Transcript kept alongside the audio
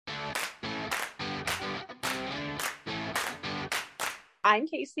I'm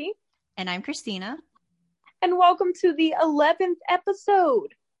Casey. And I'm Christina. And welcome to the 11th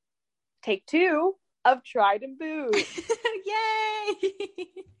episode, take 2 of Tried and Booed. Yay!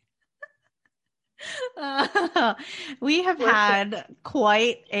 We have had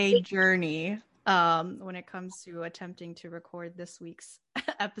quite a journey when it comes to attempting to record this week's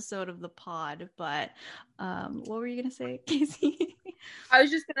episode of the pod. But what were you going to say, Casey? I was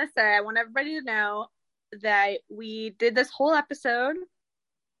just going to say, I want everybody to know that we did this whole episode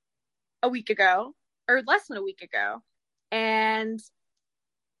a week ago, or less than a week ago, and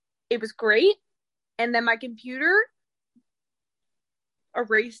it was great. And then my computer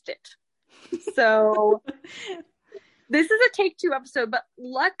erased it. So this is a take 2 episode, but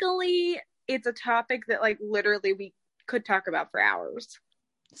luckily it's a topic that like literally we could talk about for hours.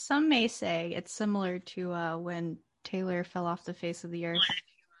 Some may say it's similar to when Taylor fell off the face of the earth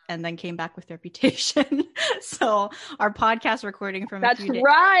and then came back with Reputation. So our podcast recording from That's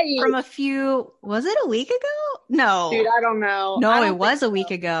right. From a few, was it a week ago? No. Dude, I don't know. No, it was a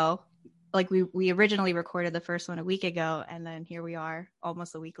week ago. Like we originally recorded the first one a week ago, and then here we are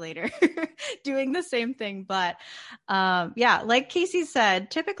almost a week later doing the same thing. But yeah, like Casey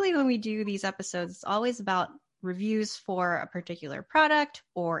said, typically when we do these episodes, it's always about reviews for a particular product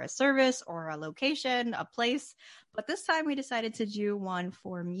or a service or a location, a place. But this time we decided to do one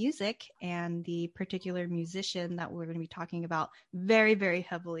for music, and the particular musician that we're going to be talking about very, very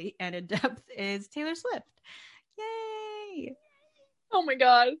heavily and in depth is Taylor Swift. Yay! Oh my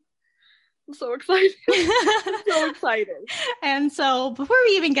God. I'm so excited. I'm so excited. And so before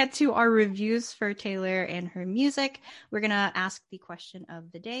we even get to our reviews for Taylor and her music, we're going to ask the question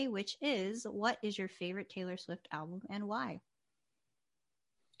of the day, which is, what is your favorite Taylor Swift album and why?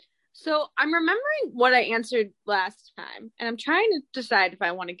 So I'm remembering what I answered last time, and I'm trying to decide if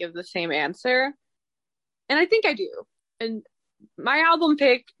I want to give the same answer. And I think I do. And my album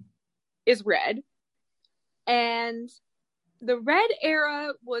pick is Red. And the Red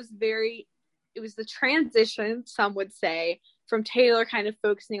era was it was the transition, some would say, from Taylor kind of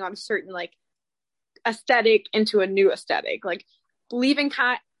focusing on a certain like aesthetic into a new aesthetic, like leaving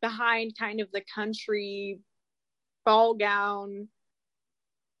behind kind of the country ball gown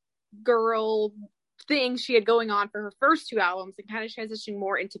girl thing she had going on for her first 2 albums and kind of transitioning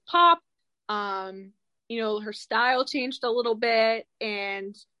more into pop. Her style changed a little bit,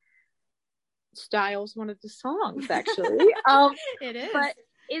 and Style's one of the songs actually. It is. But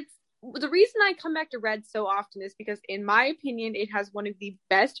it's the reason I come back to Red so often is because in my opinion it has one of the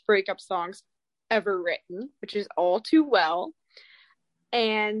best breakup songs ever written, which is All Too Well.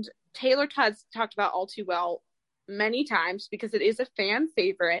 And Taylor has talked about All Too Well many times because it is a fan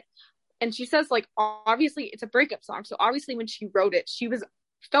favorite. And she says, like, obviously it's a breakup song, so obviously when she wrote it she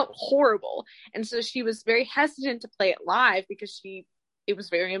felt horrible, and so she was very hesitant to play it live because it was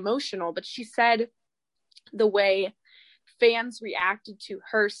very emotional. But she said the way fans reacted to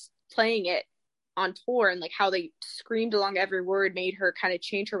her playing it on tour and like how they screamed along every word made her kind of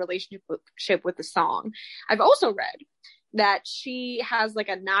change her relationship with the song. I've also read that she has like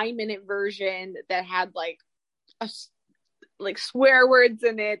a 9-minute version that had like swear words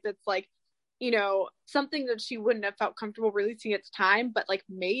in it that's like, something that she wouldn't have felt comfortable releasing at the time, but like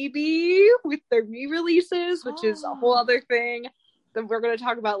maybe with the re-releases, which is a whole other thing that we're going to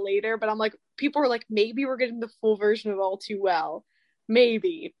talk about later. But I'm like, people are like, maybe we're getting the full version of All Too Well,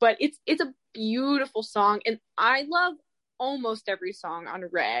 maybe. But it's a beautiful song, and I love almost every song on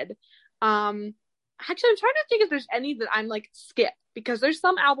Red. Actually, I'm trying to think if there's any that I'm like skip, because there's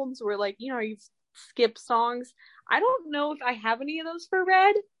some albums where like, you skip songs. I don't know if I have any of those for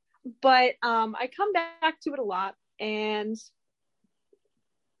Red, but I come back to it a lot, and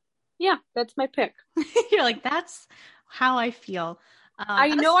yeah, that's my pick. You're like, that's how I feel. I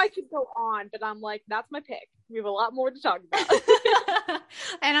know I could go on, but I'm like, that's my pick. We have a lot more to talk about.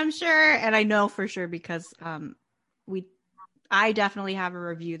 And I'm sure, and I know for sure because I definitely have a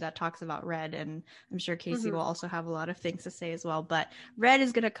review that talks about Red, and I'm sure Casey will also have a lot of things to say as well. But Red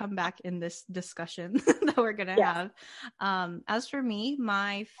is going to come back in this discussion that we're going to have. As for me,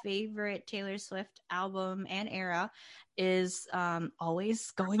 my favorite Taylor Swift album and era is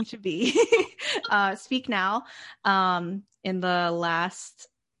always going to be Speak Now. In the last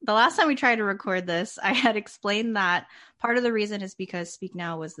time we tried to record this, I had explained that part of the reason is because Speak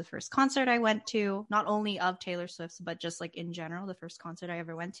Now was the first concert I went to, not only of Taylor Swift's, but just like in general, the first concert I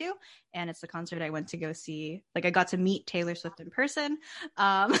ever went to. And it's the concert I went to go see. Like I got to meet Taylor Swift in person.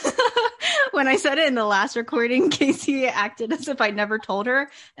 When I said it in the last recording, Casey acted as if I never told her,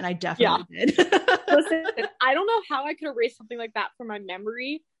 and I definitely did. Listen, I don't know how I could erase something like that from my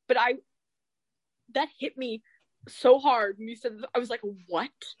memory, but that hit me so hard when you said this. I was like, what?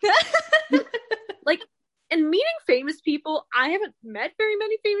 Like, and meeting famous people, I haven't met very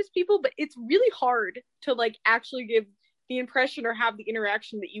many famous people, but it's really hard to like actually give the impression or have the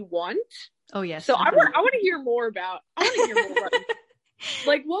interaction that you want. Oh yes. So I want to hear more about.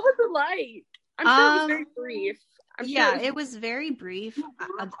 Like, what was it like? I'm sure it was very brief. It was very brief.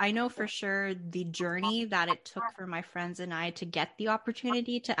 I know for sure the journey that it took for my friends and I to get the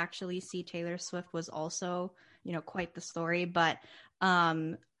opportunity to actually see Taylor Swift was also, quite the story. But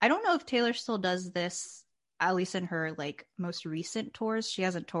I don't know if Taylor still does this, at least in her like most recent tours. She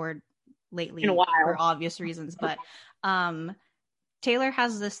hasn't toured lately in a while for obvious reasons, but Taylor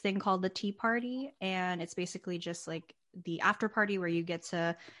has this thing called the Tea Party, and it's basically just like the after party where you get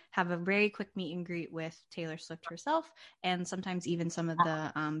to have a very quick meet and greet with Taylor Swift herself, and sometimes even some of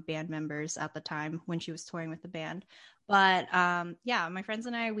the band members at the time when she was touring with the band. But my friends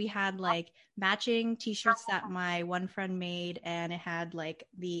and I, we had like matching t-shirts that my one friend made, and it had like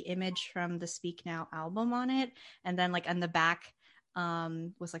the image from the Speak Now album on it, and then like on the back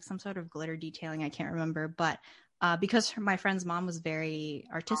was like some sort of glitter detailing, I can't remember, but because my friend's mom was very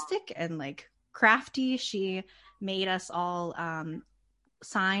artistic and like crafty, she made us all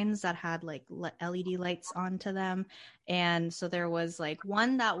signs that had like LED lights onto them. And so there was like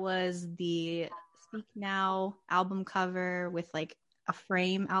one that was the Speak Now album cover with like a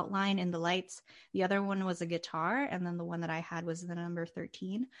frame outline in the lights. The other one was a guitar, and then the one that I had was the number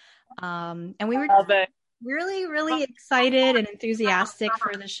 13. And we were really, really excited and enthusiastic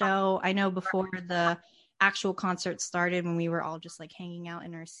for the show. I know before the actual concert started, when we were all just like hanging out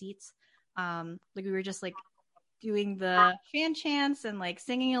in our seats, like we were just like doing the fan chants and like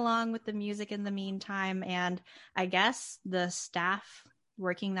singing along with the music in the meantime. And I guess the staff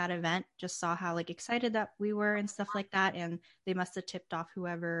working that event just saw how like excited that we were and stuff like that, and they must have tipped off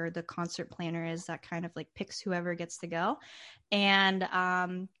whoever the concert planner is that kind of like picks whoever gets to go. And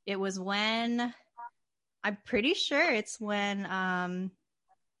it was when, I'm pretty sure it's when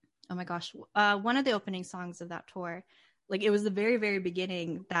oh my gosh, one of the opening songs of that tour, like it was the very, very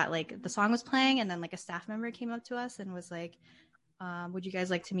beginning that like the song was playing, and then like a staff member came up to us and was like, would you guys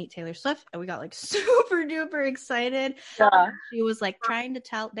like to meet Taylor Swift? And we got like super duper excited. She was like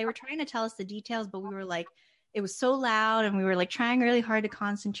they were trying to tell us the details, but we were like, it was so loud and we were like trying really hard to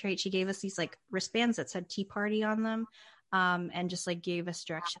concentrate. She gave us these like wristbands that said Tea Party on them, and just like gave us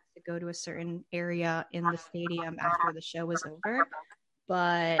directions to go to a certain area in the stadium after the show was over.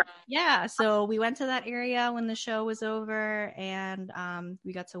 But yeah, so we went to that area when the show was over, and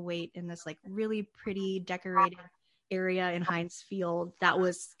we got to wait in this like really pretty decorated area in Heinz Field that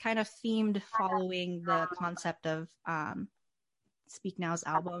was kind of themed following the concept of Speak Now's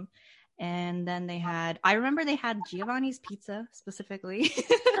album. And then I remember they had Giovanni's Pizza specifically.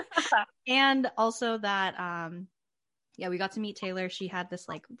 And also that, we got to meet Taylor. She had this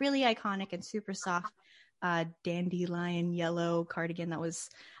like really iconic and super soft dandelion yellow cardigan that was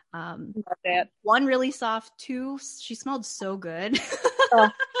one, really soft, two, she smelled so good.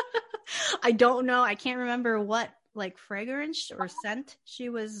 I don't know, I can't remember what like fragrance or scent she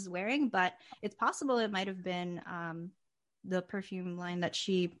was wearing, but it's possible it might have been the perfume line that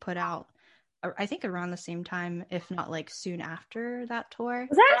she put out, I think around the same time, if not like soon after that tour.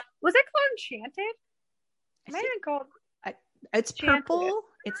 Was it called Enchanted? It might have been called It's purple.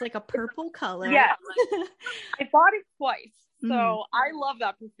 It's like a purple color. Yeah. I bought it twice. So I love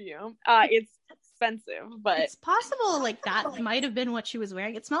that perfume. It's expensive, but it's possible like that might have been what she was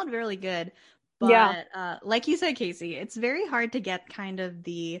wearing. It smelled really good. But like you said, Casey, it's very hard to get kind of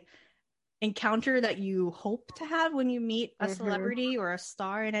the encounter that you hope to have when you meet a celebrity or a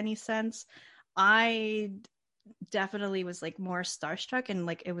star in any sense. I definitely was like more starstruck, and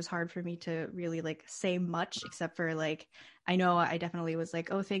like it was hard for me to really like say much, except for like I know I definitely was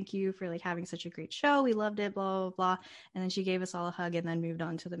like, oh, thank you for like having such a great show, we loved it, blah blah blah. And then she gave us all a hug and then moved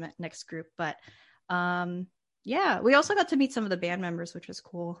on to the next group. But we also got to meet some of the band members, which was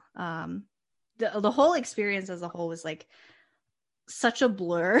cool. The whole experience as a whole was like such a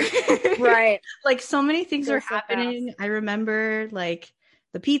blur. Right. Like so many things were happening. Fast. I remember like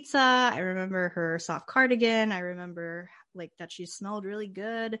the pizza, I remember her soft cardigan, I remember like that she smelled really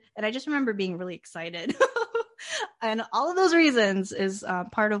good, and I just remember being really excited. And all of those reasons is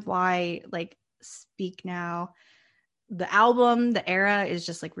part of why like Speak Now, the album, the era is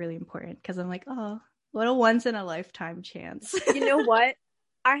just like really important, because I'm like, oh, what a once in a lifetime chance. You know what?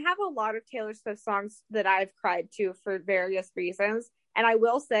 I have a lot of Taylor Swift songs that I've cried to for various reasons. And I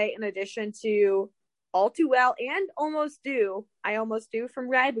will say, in addition to All Too Well and Almost Do, I Almost Do from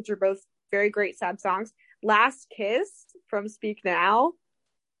Red, which are both very great sad songs, Last Kiss from Speak Now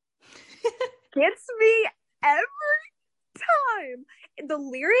gets me every time. The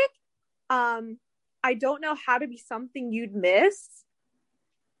lyric, I don't know how to be something you'd miss.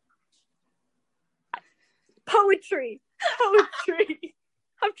 Poetry. I'm trying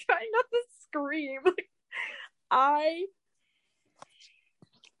not to scream. I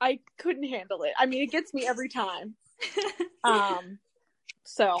couldn't handle it. I mean, it gets me every time.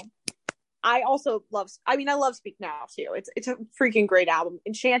 So I also love Speak Now too. It's a freaking great album.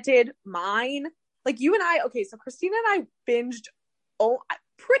 Enchanted, Mine. Like you and I, okay, so Christina and I binged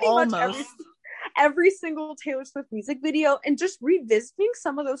pretty Almost. much every single Taylor Swift music video, and just revisiting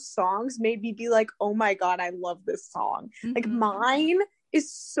some of those songs made me be like, oh my god, I love this song. Mm-hmm. Like Mine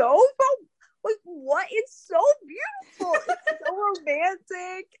is so like what? It's so beautiful. It's so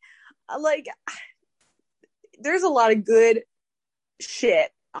romantic. Like there's a lot of good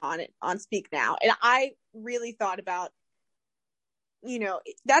shit on Speak Now, and I really thought about, you know,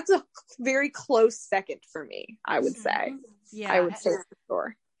 that's a very close second for me, I would say. Yeah, I would say for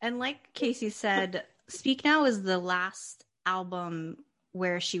sure. And like Casey said, Speak Now is the last album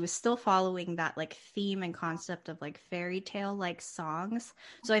where she was still following that like theme and concept of like fairy tale like songs.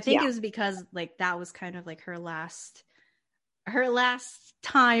 So I think it was because like that was kind of like her last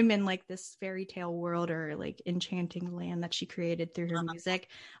time in like this fairy tale world or like enchanting land that she created through her music.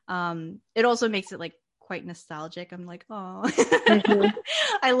 It also makes it like quite nostalgic. I'm like, oh, mm-hmm.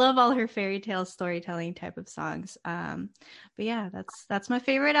 I love all her fairy tale storytelling type of songs. But yeah, that's my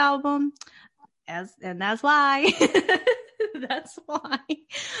favorite album, and that's why. That's why.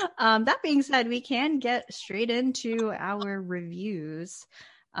 That being said, we can get straight into our reviews.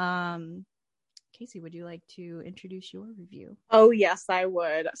 Casey, would you like to introduce your review? Oh, yes, I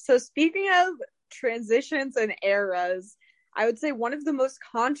would. So speaking of transitions and eras, I would say one of the most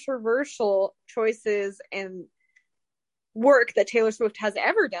controversial choices and work that Taylor Swift has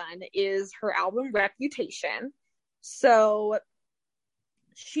ever done is her album Reputation. So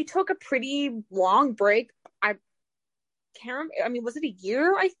she took a pretty long break. I can't remember. I mean, was it a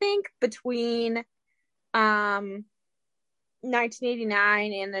year, I think, between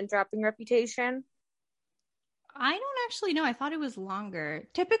 1989 and then dropping Reputation? I don't actually know. I thought it was longer.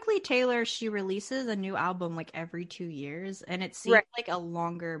 Typically, Taylor, she releases a new album like every 2 years, and it seemed like a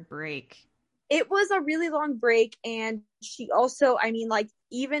longer break. It was a really long break, and she also, I mean, like,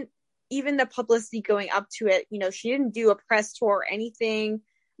 even the publicity going up to it, you know, she didn't do a press tour or anything.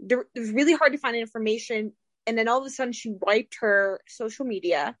 It was really hard to find information, and then all of a sudden she wiped her social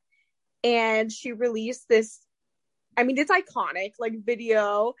media, and she released this, I mean, it's iconic, like,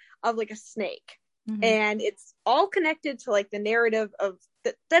 video of, like, a snake. Mm-hmm. And it's all connected to like the narrative of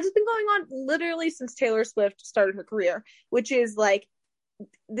that has been going on literally since Taylor Swift started her career, which is like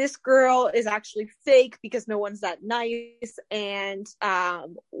this girl is actually fake because no one's that nice, and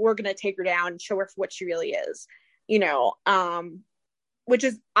we're gonna take her down and show her for what she really is, you know, which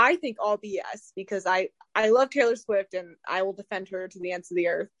is, I think, all BS, because I love Taylor Swift and I will defend her to the ends of the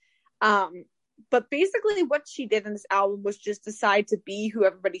earth. But basically what she did in this album was just decide to be who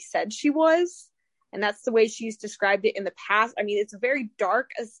everybody said she was. And that's the way she's described it in the past. I mean, it's a very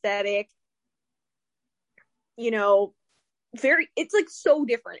dark aesthetic, you know, it's like so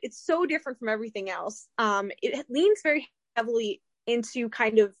different. It's so different from everything else. It leans very heavily into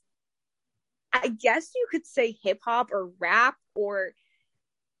kind of, I guess you could say, hip hop or rap, or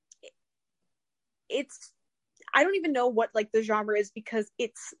it's, I don't even know what like the genre is, because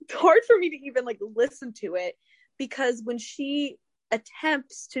it's hard for me to even like listen to it, because when she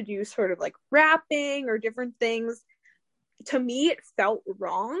attempts to do sort of like rapping or different things, to me it felt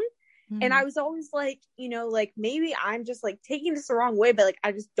wrong. Mm-hmm. And I was always like, you know, like maybe I'm just like taking this the wrong way, but like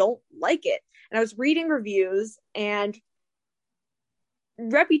I just don't like it. And I was reading reviews, and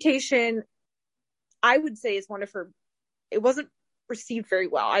Reputation, I would say, is one of her, it wasn't received very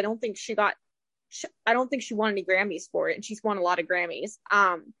well. I don't think she won any Grammys for it, and she's won a lot of Grammys.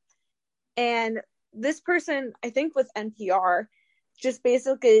 And this person, I think with NPR, just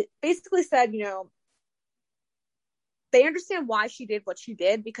basically said, you know, they understand why she did what she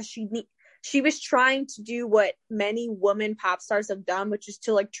did, because she was trying to do what many women pop stars have done, which is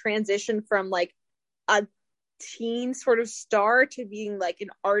to like transition from like a teen sort of star to being like an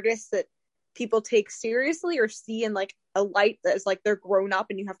artist that people take seriously or see in like a light that is like they're grown up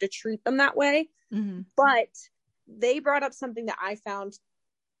and you have to treat them that way. Mm-hmm. But they brought up something that I found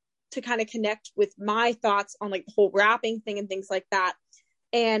to kind of connect with my thoughts on like the whole rapping thing and things like that.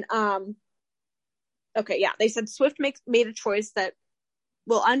 And they said Swift made a choice that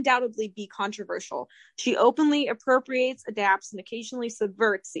will undoubtedly be controversial. She openly appropriates, adapts, and occasionally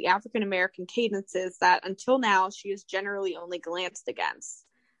subverts the African American cadences that until now she has generally only glanced against.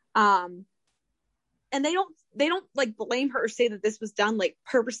 and they don't like blame her or say that this was done like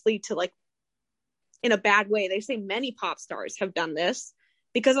purposely to like in a bad way. They say many pop stars have done this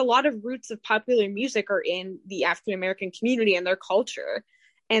because a lot of roots of popular music are in the African American community and their culture.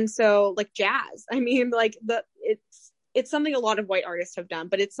 And so like jazz, I mean, like it's something a lot of white artists have done,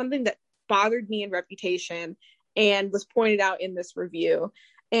 but it's something that bothered me in Reputation and was pointed out in this review.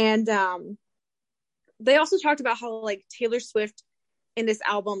 And they also talked about how like Taylor Swift in this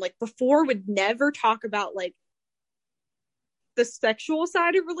album, like before, would never talk about like the sexual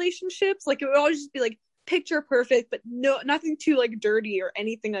side of relationships. Like it would always just be like picture perfect, but nothing too like dirty or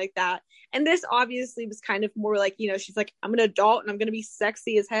anything like that. And this obviously was kind of more like, you know, she's like, I'm an adult and I'm gonna be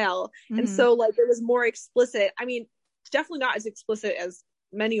sexy as hell. And so like it was more explicit. I mean, definitely not as explicit as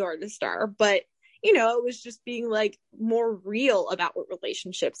many artists are, but you know, it was just being like more real about what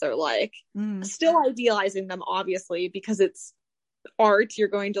relationships are like. Still idealizing them, obviously, because it's art. You're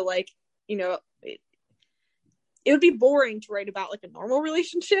going to like, you know, it would be boring to write about like a normal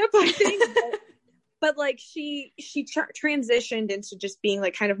relationship, I think. but like she transitioned into just being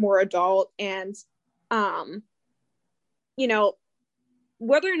like kind of more adult. And you know,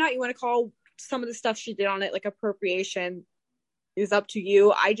 whether or not you want to call some of the stuff she did on it like appropriation is up to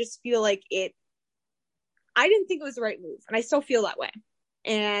you. I just feel like I didn't think it was the right move, and I still feel that way.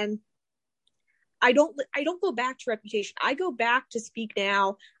 And I don't go back to Reputation. I go back to Speak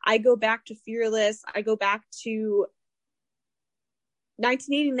Now. I go back to Fearless. I go back to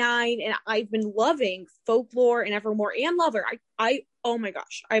 1989, and I've been loving Folklore and Evermore and Lover. I oh my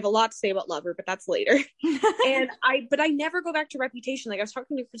gosh, I have a lot to say about Lover, but that's later. But I never go back to Reputation. Like I was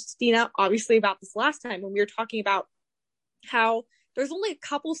talking to Christina, obviously, about this last time when we were talking about how there's only a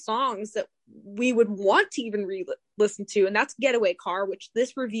couple songs that we would want to even listen to, and that's Getaway Car, which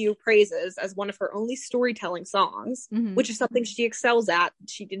this review praises as one of her only storytelling songs, which is something she excels at,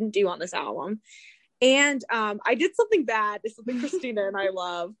 she didn't do on this album. And I did something bad. It's something Christina and I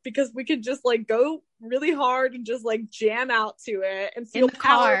love, because we could just like go really hard and just like jam out to it and feel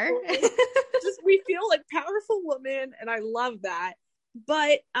powerful. Just we feel like powerful women, and I love that.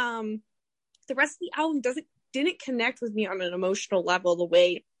 But the rest of the album didn't connect with me on an emotional level the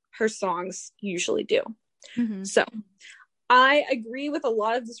way her songs usually do. So I agree with a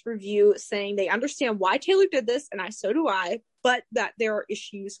lot of this review saying they understand why Taylor did this, and so do I, but that there are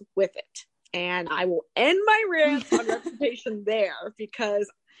issues with it. And I will end my rant on Reputation there, because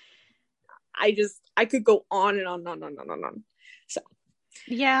I could go on and on and on. So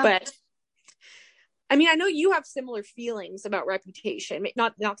yeah, but I mean, I know you have similar feelings about Reputation,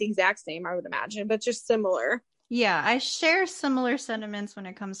 not the exact same, I would imagine, but just similar. Yeah, I share similar sentiments when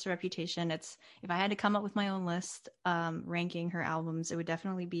it comes to Reputation. It's, if I had to come up with my own list, ranking her albums, it would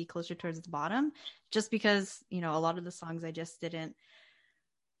definitely be closer towards the bottom, just because, you know, a lot of the songs I just didn't,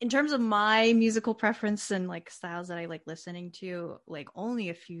 in terms of my musical preference and like styles that I like listening to, like only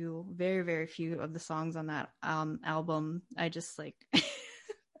a few, very, very few of the songs on that album I just like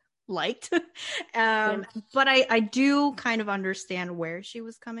liked. But I do kind of understand where she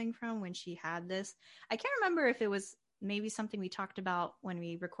was coming from when she had this. I can't remember if it was maybe something we talked about when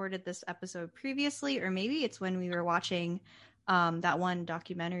we recorded this episode previously, or maybe it's when we were watching that one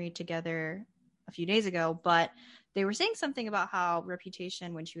documentary together a few days ago, but they were saying something about how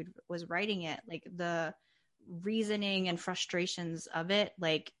Reputation, when she was writing it, like the reasoning and frustrations of it,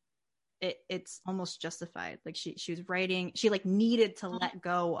 like it's almost justified. Like she was writing, she like needed to let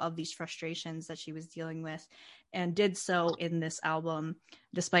go of these frustrations that she was dealing with, and did so in this album,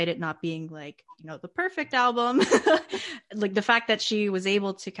 despite it not being like, you know, the perfect album. Like the fact that she was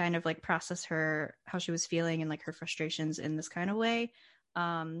able to kind of like process how she was feeling and like her frustrations in this kind of way,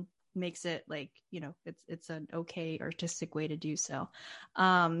 makes it like, you know, it's an okay artistic way to do so.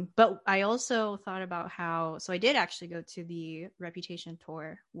 But I also thought about so I did actually go to the Reputation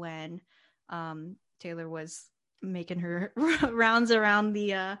tour when Taylor was making her rounds around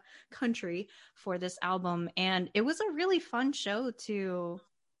the country for this album, and it was a really fun show to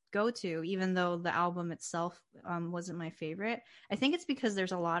go to, even though the album itself wasn't my favorite. I think it's because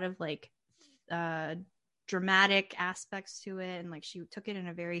there's a lot of like dramatic aspects to it, and like she took it in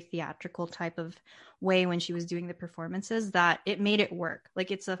a very theatrical type of way when she was doing the performances, that it made it work.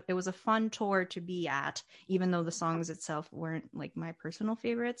 Like it was a fun tour to be at, even though the songs itself weren't like my personal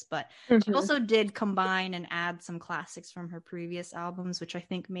favorites. But she also did combine and add some classics from her previous albums, which I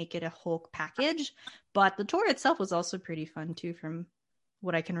think make it a whole package. But the tour itself was also pretty fun too, from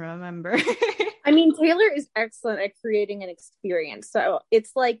what I can remember. I mean, Taylor is excellent at creating an experience. So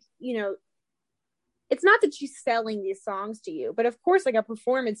it's like, you know, it's not that she's selling these songs to you, but of course, like a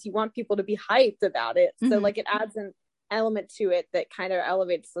performance, you want people to be hyped about it. So like it adds an element to it that kind of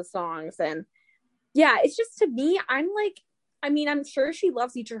elevates the songs. And Yeah, it's just, to me, I'm like, I mean, I'm sure she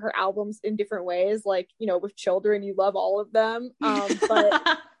loves each of her albums in different ways. Like, you know, with children, you love all of them.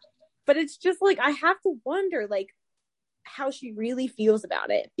 But it's just like, I have to wonder, like, how she really feels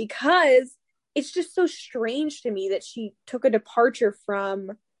about it, because it's just so strange to me that she took a departure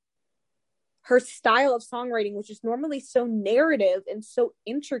from her style of songwriting, which is normally so narrative and so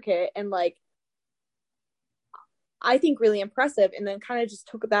intricate and, like, I think really impressive, and then kind of just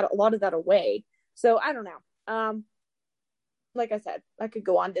took that, a lot of that away. So I don't know. Like I said, I could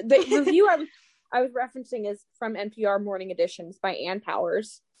go on. The review I was referencing is from NPR Morning Editions by Ann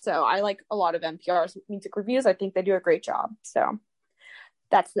Powers. So I like a lot of NPR's music reviews. I think they do a great job. So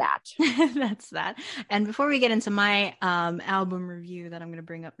that's that. That's that. And before we get into my album review that I'm going to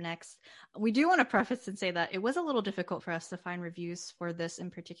bring up next, we do want to preface and say that it was a little difficult for us to find reviews for this in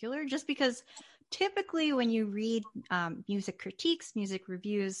particular, just because typically when you read music critiques, music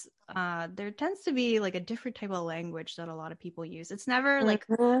reviews, there tends to be like a different type of language that a lot of people use. It's never like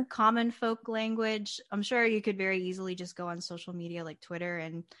common folk language. I'm sure you could very easily just go on social media like Twitter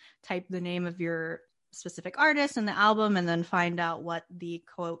and type the name of your specific artist and the album and then find out what the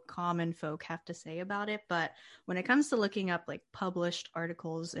quote common folk have to say about it. But when it comes to looking up like published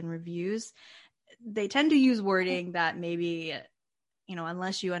articles and reviews, they tend to use wording that maybe, you know,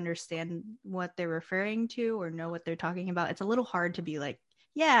 unless you understand what they're referring to or know what they're talking about, it's a little hard to be like,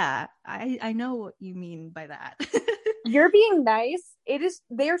 yeah, I know what you mean by that. You're being nice.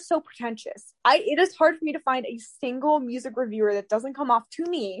 They're so pretentious. It is hard for me to find a single music reviewer that doesn't come off to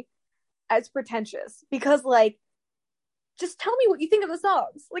me as pretentious, because, like, just tell me what you think of the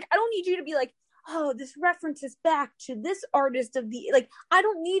songs. Like, I don't need you to be like, oh, this references back to this artist of the, like, I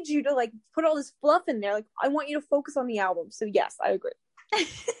don't need you to like put all this fluff in there. Like, I want you to focus on the album. So yes, I agree.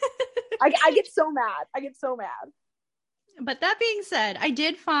 I get so mad. I get so mad. But that being said, I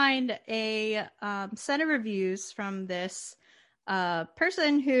did find a set of reviews from this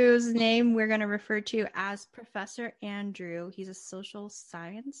person whose name we're going to refer to as Professor Andrew. He's a social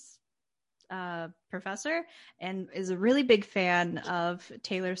science professor and is a really big fan of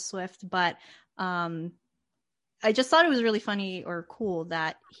Taylor Swift. But I just thought it was really funny or cool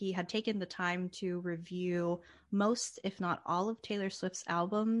that he had taken the time to review most, if not all, of Taylor Swift's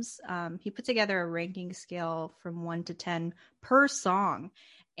albums. He put together a ranking scale from 1 to 10 per song,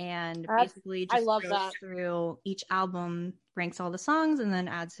 and basically just goes through each album, ranks all the songs, and then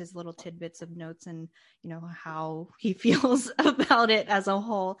adds his little tidbits of notes and, you know, how he feels about it as a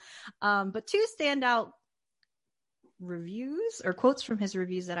whole. But two standout reviews or quotes from his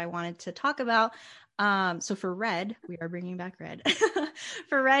reviews that I wanted to talk about. So for Red, we are bringing back Red.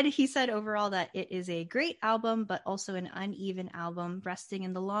 For Red, he said overall that it is a great album, but also an uneven album, resting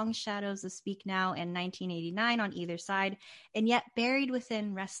in the long shadows of Speak Now and 1989 on either side, and yet buried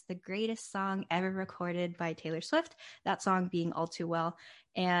within rests the greatest song ever recorded by Taylor Swift, that song being All Too Well.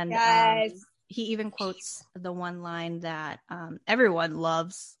 And he even quotes the one line that everyone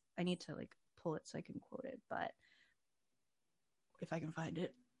loves. I need to like pull it so I can quote it, but if I can find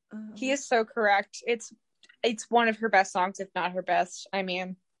it. He is so correct. It's one of her best songs, if not her best. I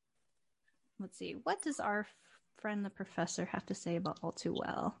mean, let's see. What does our friend the professor have to say about All Too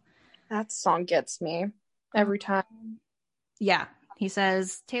Well? That song gets me every time. Yeah. He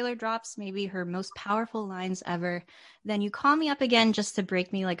says, Taylor drops maybe her most powerful lines ever. Then you call me up again just to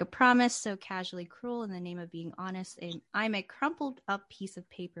break me like a promise, so casually cruel in the name of being honest. And I'm a crumpled up piece of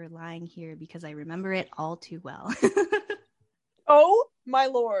paper lying here because I remember it all too well. Oh my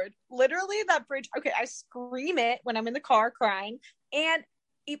Lord. Literally that bridge. Okay, I scream it when I'm in the car crying. And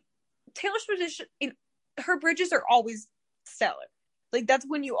Taylor Swift, her bridges are always stellar. Like, that's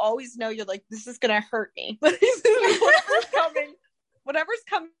when you always know you're like, this is going to hurt me. Whatever's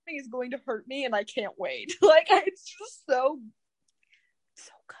coming is going to hurt me, and I can't wait. Like, it's just so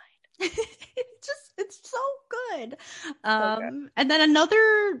good. It's so good. And then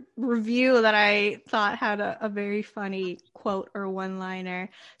another review that I thought had a very funny quote or one-liner.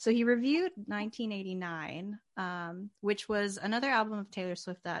 So he reviewed 1989, which was another album of Taylor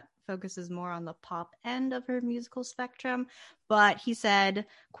Swift that focuses more on the pop end of her musical spectrum. But he said,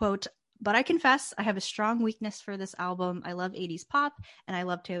 quote, "But I confess I have a strong weakness for this album. I love 80s pop and I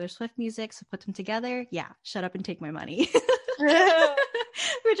love Taylor Swift music, so put them together. Yeah, shut up and take my money."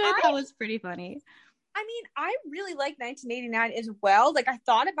 Which I thought was pretty funny. I mean, I really like 1989 as well. Like, I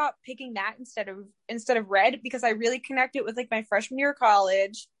thought about picking that instead of Red, because I really connect it with like my freshman year of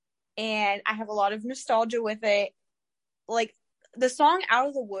college, and I have a lot of nostalgia with it. Like, the song Out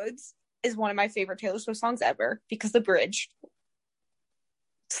of the Woods is one of my favorite Taylor Swift songs ever, because the bridge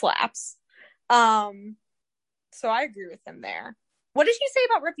slaps. So I agree with him there. What did he say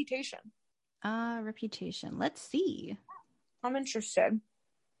about Reputation? Reputation. Let's see. I'm interested.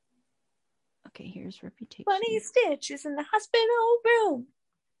 Okay, here's Reputation. Funny Stitch is in the hospital room.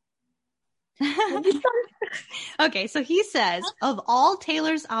 Okay, so he says, of all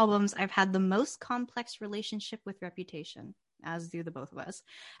Taylor's albums, I've had the most complex relationship with Reputation, as do the both of us.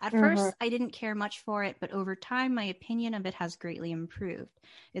 At first, I didn't care much for it, but over time, my opinion of it has greatly improved.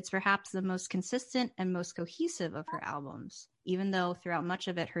 It's perhaps the most consistent and most cohesive of her albums, even though throughout much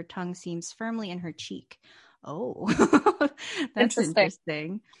of it, her tongue seems firmly in her cheek. Oh, that's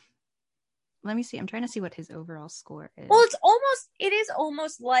interesting. Let me see. I'm trying to see what his overall score is. Well, it is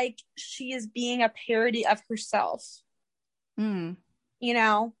almost like she is being a parody of herself. You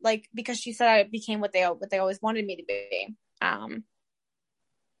know, like, because she said I became what they always wanted me to be.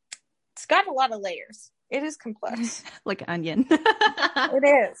 It's got a lot of layers. It is complex. Like an onion.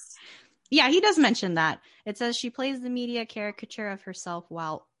 It is. Yeah, he does mention that. It says she plays the media caricature of herself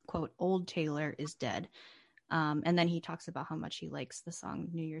while, quote, old Taylor is dead. And then he talks about how much he likes the song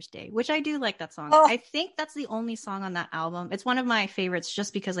New Year's Day, which I do like that song. Oh. I think that's the only song on that album. It's one of my favorites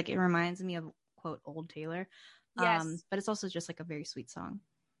just because like it reminds me of, quote, old Taylor. Yes. But it's also just like a very sweet song.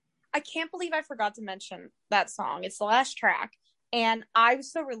 I can't believe I forgot to mention that song. It's the last track. And I was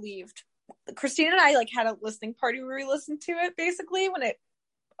so relieved. Christina and I like had a listening party where we listened to it basically when it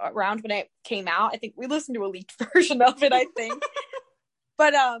came out. I think we listened to a leaked version of it, I think.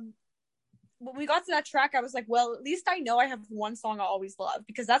 But when we got to that track, I was like, well, at least I know I have one song I always love,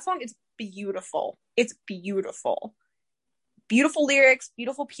 because that song is beautiful. It's beautiful. Beautiful lyrics,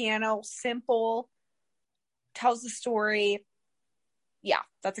 beautiful piano, simple, tells the story. Yeah,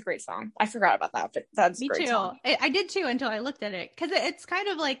 that's a great song. I forgot about that, but that's a great song. I did too until I looked at it, because it's kind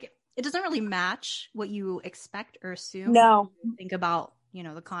of like, it doesn't really match what you expect or assume. No. Think about, you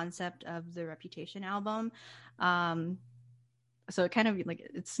know, the concept of the Reputation album. So it kind of like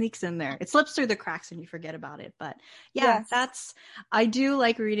it sneaks in there. It slips through the cracks and you forget about it. But yeah, yes. I do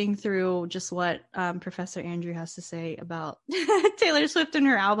like reading through just what Professor Andrew has to say about Taylor Swift and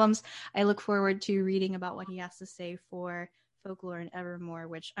her albums. I look forward to reading about what he has to say for Folklore and Evermore,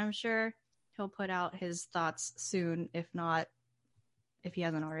 which I'm sure he'll put out his thoughts soon, if he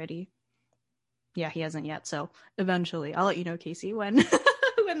hasn't already. Yeah, he hasn't yet. So eventually I'll let you know, Casey, when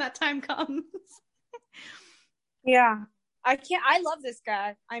that time comes. Yeah. I love this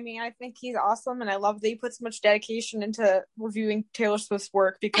guy. I mean, I think he's awesome, and I love that he puts so much dedication into reviewing Taylor Swift's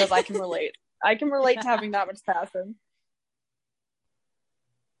work, because I can relate. I can relate to having that much passion.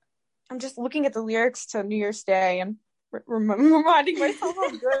 I'm just looking at the lyrics to New Year's Day and reminding myself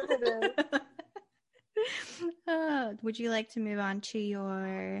how good it is. Would you like to move on to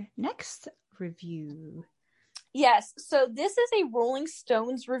your next review? Yes. So this is a Rolling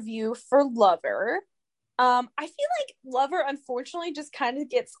Stones review for Lover. I feel like Lover, unfortunately, just kind of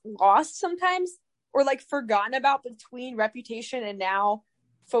gets lost sometimes, or like forgotten about between Reputation and now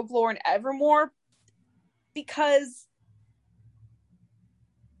Folklore and Evermore, because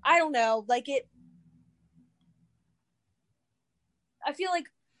I don't know, like I feel like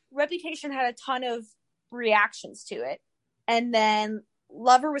Reputation had a ton of reactions to it, and then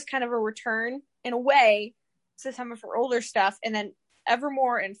Lover was kind of a return in a way to some of her older stuff, and then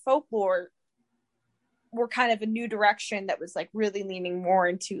Evermore and Folklore were kind of a new direction that was like really leaning more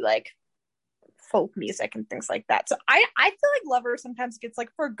into like folk music and things like that. So I feel like Lover sometimes gets like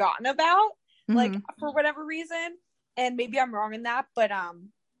forgotten about, like for whatever reason, and maybe I'm wrong in that, but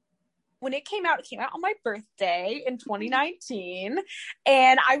when it came out on my birthday in 2019,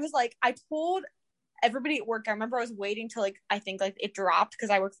 and I was like, I told everybody at work, I remember I was waiting till like I think like it dropped because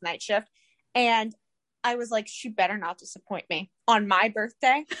I worked the night shift, and I was like, she better not disappoint me on my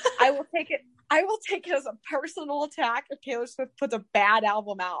birthday. I will take it as a personal attack if Taylor Swift puts a bad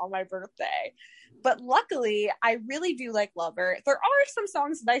album out on my birthday. But luckily, I really do like Lover. There are some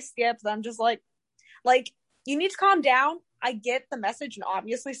songs that I skip that I'm just like, you need to calm down. I get the message and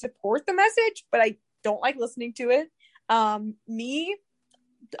obviously support the message, but I don't like listening to it. I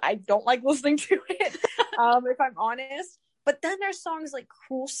don't like listening to it, if I'm honest. But then there's songs like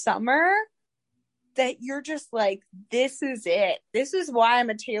Cruel Summer that you're just like, this is it. This is why I'm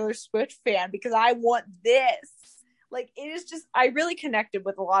a Taylor Swift fan, because I want this. Like, it is just, I really connected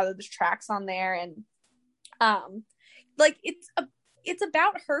with a lot of the tracks on there. And, like, it's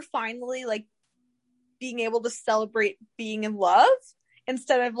about her finally, like, being able to celebrate being in love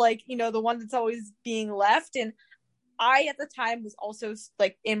instead of, like, you know, the one that's always being left. And I, at the time, was also,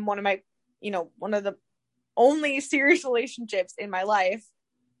 like, in one of the only serious relationships in my life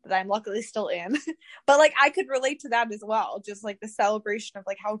that I'm luckily still in. But like, I could relate to that as well. Just like the celebration of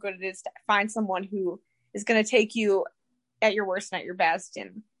like how good it is to find someone who is going to take you at your worst and at your best.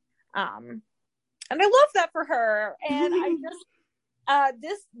 And And I love that for her. And I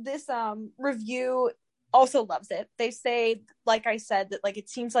just this review also loves it. They say, like I said, that like it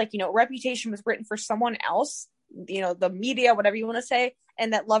seems like, Reputation was written for someone else, the media, whatever you want to say,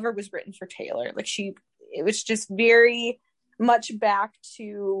 and that Lover was written for Taylor. Like it was just very much back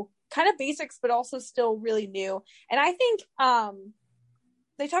to kind of basics, but also still really new. And I think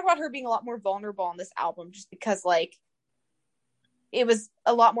they talk about her being a lot more vulnerable on this album, just because like it was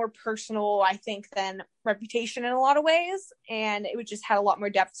a lot more personal, I think, than Reputation in a lot of ways, and it just had a lot more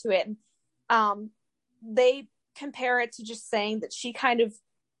depth to it. And they compare it to just saying that she kind of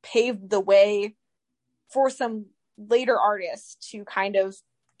paved the way for some later artists to kind of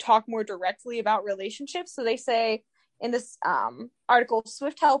talk more directly about relationships. So they say in this article,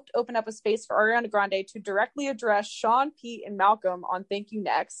 Swift helped open up a space for Ariana Grande to directly address Sean, Pete, and Malcolm on Thank You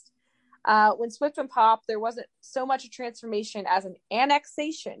Next. When Swift and Pop, there wasn't so much a transformation as an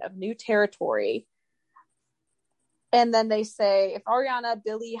annexation of new territory. And then they say, if Ariana,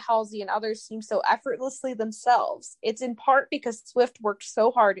 Billie, Halsey, and others seem so effortlessly themselves, it's in part because Swift worked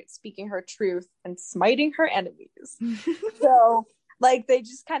so hard at speaking her truth and smiting her enemies. So, like, they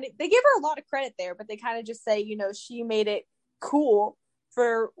give her a lot of credit there, but they kind of just say, she made it cool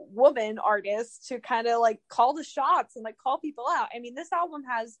for woman artists to kind of, like, call the shots and, like, call people out. I mean, this album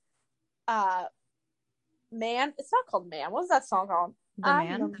has, Man. It's not called Man. What was that song called?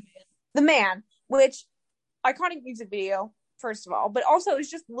 The Man, which... iconic music video, first of all, but also it's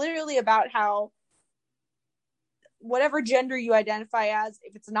just literally about how whatever gender you identify as,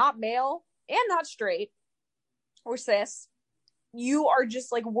 if it's not male and not straight or cis, you are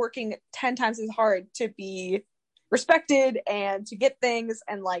just like working 10 times as hard to be respected and to get things.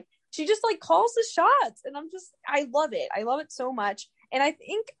 And like she just like calls the shots, and I love it so much. And I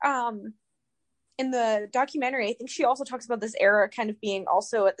think in the documentary, I think she also talks about this era kind of being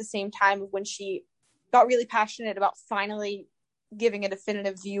also at the same time of when she got really passionate about finally giving a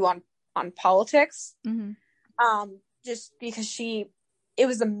definitive view on politics. Mm-hmm. Just because it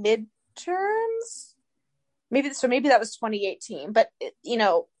was the midterms, maybe that was 2018, but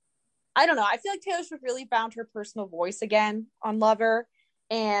I don't know. I feel like Taylor Swift really found her personal voice again on Lover.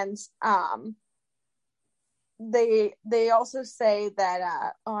 And they also say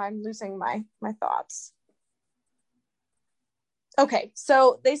that I'm losing my thoughts. Okay,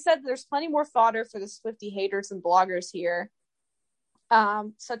 so they said there's plenty more fodder for the Swiftie haters and bloggers here,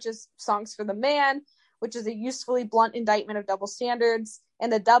 such as Songs for the Man, which is a usefully blunt indictment of double standards,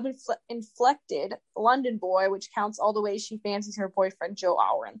 and the dub-inflected London Boy, which counts all the ways she fancies her boyfriend Joe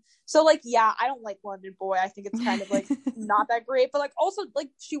Alwyn. So, like, yeah, I don't like London Boy. I think it's kind of, like, not that great, but, like, also, like,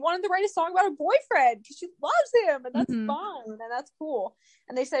 she wanted to write a song about her boyfriend because she loves him, and that's fine, and that's cool.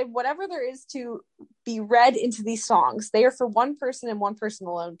 And they said, whatever there is to be read into these songs, they are for one person and one person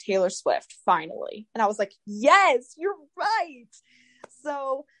alone, Taylor Swift, finally. And I was like, yes, you're right.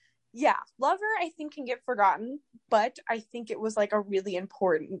 So, yeah, Lover, I think, can get forgotten, but I think it was, like, a really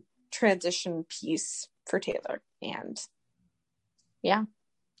important transition piece for Taylor. And, yeah.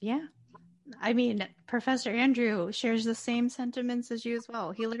 Yeah. I mean, Professor Andrew shares the same sentiments as you as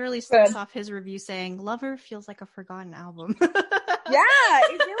well. He literally starts off his review saying, Lover feels like a forgotten album. Yeah,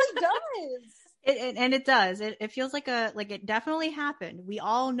 it really does. And it does. It feels like it definitely happened. We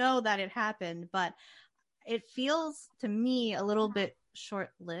all know that it happened, but it feels to me a little bit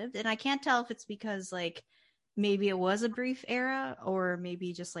short-lived. And I can't tell if it's because like maybe it was a brief era, or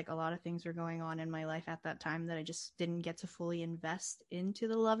maybe just like a lot of things were going on in my life at that time that I just didn't get to fully invest into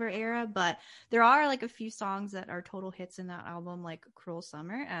the Lover era. But there are like a few songs that are total hits in that album, like Cruel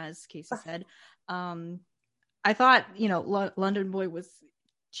Summer, as Casey said. I thought, London Boy was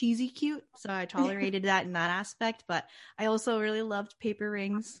cheesy cute, so I tolerated that in that aspect. But I also really loved Paper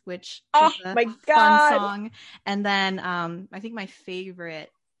Rings, which is a fun song. And then I think my favorite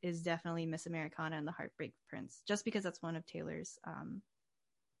is definitely Miss Americana and the Heartbreak Prince, just because that's one of Taylor's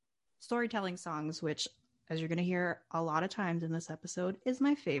storytelling songs, which, as you're going to hear a lot of times in this episode, is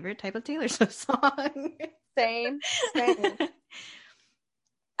my favorite type of Taylor Swift song. Same.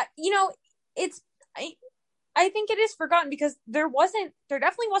 I think it is forgotten because there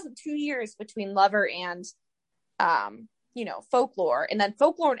definitely wasn't 2 years between Lover and Folklore, and then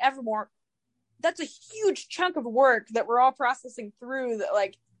Folklore and Evermore. That's a huge chunk of work that we're all processing through, that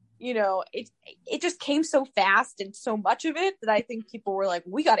like, it just came so fast, and so much of it that I think people were like,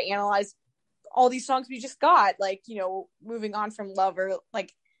 we got to analyze all these songs we just got, like, moving on from Lover.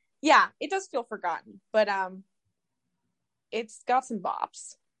 Like, yeah, it does feel forgotten, but it's got some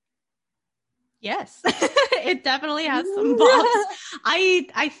bops. Yes, it definitely has some bops.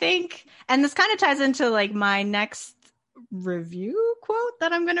 I think, and this kind of ties into like my next review quote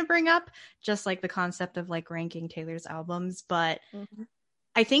that I'm going to bring up, just like the concept of like ranking Taylor's albums. But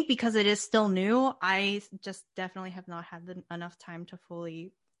I think because it is still new, I just definitely have not had enough time to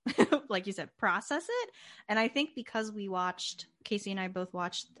fully, like you said, process it. And I think because Casey and I both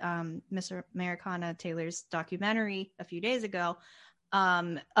watched Miss Americana, Taylor's documentary a few days ago,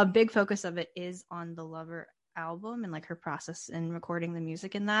 a big focus of it is on the Lover album and like her process in recording the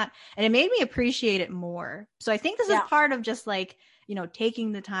music in that, and it made me appreciate it more. So I think this is part of just like, you know,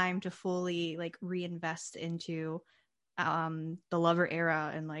 taking the time to fully like reinvest into the Lover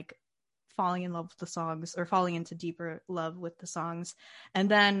era and like falling in love with the songs, or falling into deeper love with the songs. And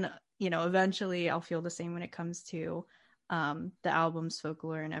then, you know, eventually I'll feel the same when it comes to the albums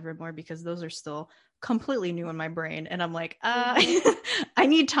Folklore and Evermore, because those are still completely new in my brain, and I'm like, I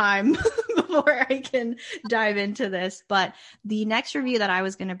need time before I can dive into this. But the next review that I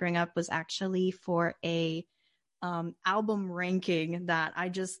was going to bring up was actually for a album ranking that I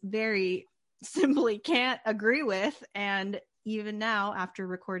just very simply can't agree with, and even now after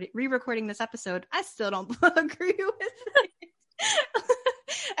re-recording this episode, I still don't agree with it.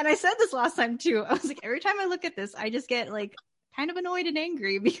 And I said this last time too. I was like, every time I look at this, I just get like kind of annoyed and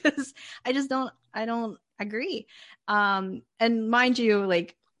angry because I don't agree. And mind you,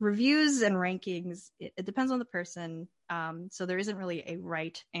 like reviews and rankings, it depends on the person. So there isn't really a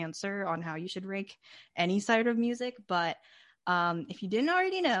right answer on how you should rank any side of music. But if you didn't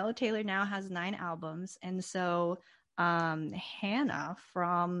already know, Taylor now has 9 albums. And so Hannah,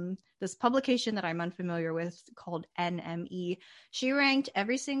 from this publication that I'm unfamiliar with called NME, she ranked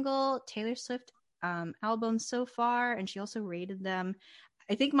every single Taylor Swift album so far, and she also rated them.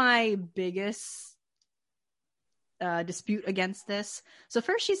 I think my biggest dispute against this, so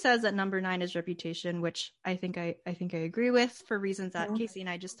first she says that number 9 is Reputation, which I think I agree with for reasons that Casey and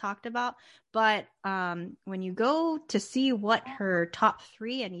I just talked about. But when you go to see what her top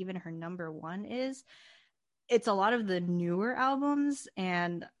 3 and even her number 1 is, it's a lot of the newer albums.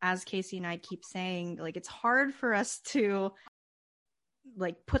 And as Casey and I keep saying, like, it's hard for us to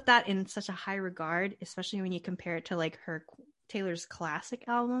like put that in such a high regard, especially when you compare it to like Taylor's classic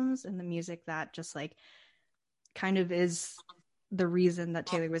albums and the music that just like kind of is the reason that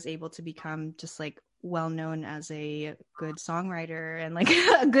Taylor was able to become just like well known as a good songwriter and like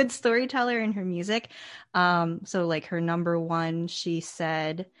a good storyteller in her music. So like her number 1, she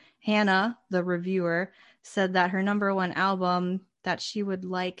said, Hannah, the reviewer, said that her number 1 album that she would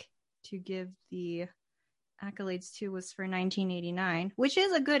like to give the accolades to was for 1989, which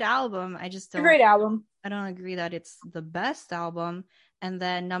is a good album. I just don't. A great album. I don't agree that it's the best album. And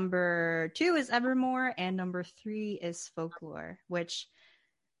then number 2 is Evermore, and number 3 is Folklore, which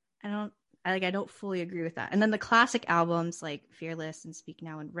I don't fully agree with that. And then the classic albums like Fearless and Speak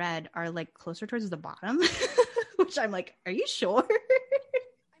Now and Red are like closer towards the bottom, which I'm like, are you sure?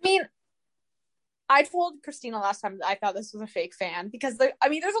 I mean, I told Christina last time that I thought this was a fake fan because there's a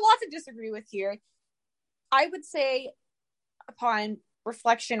lot to disagree with here. I would say, upon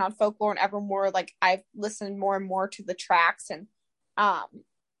reflection on Folklore and Evermore, like I've listened more and more to the tracks, and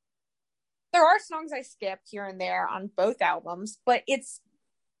there are songs I skip here and there on both albums, but it's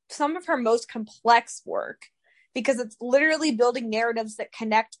some of her most complex work because it's literally building narratives that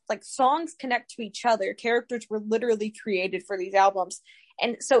connect, like songs connect to each other. Characters were literally created for these albums.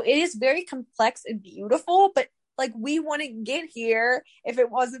 And so it is very complex and beautiful, but like we wouldn't get here if it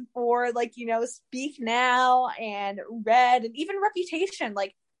wasn't for like, you know, Speak Now and Red and even Reputation,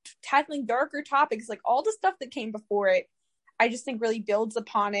 like tackling darker topics, like all the stuff that came before it, I just think really builds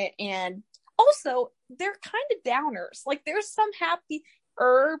upon it. And also they're kind of downers. Like there's some happy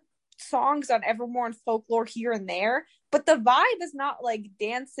songs on Evermore and Folklore here and there, but the vibe is not like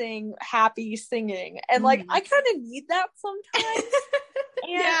dancing, happy singing. And like I kind of need that sometimes.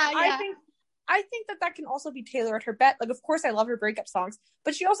 And yeah. I think that can also be Taylor at her best. Like, of course, I love her breakup songs,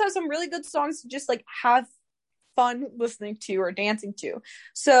 but she also has some really good songs to just like have fun listening to or dancing to.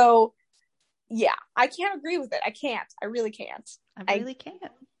 So, yeah, I can't agree with it. I can't. I really can't. I really can't.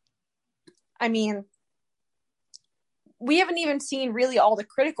 I mean, we haven't even seen really all the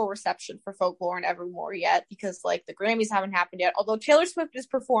critical reception for Folklore and Evermore yet because, like, the Grammys haven't happened yet. Although Taylor Swift is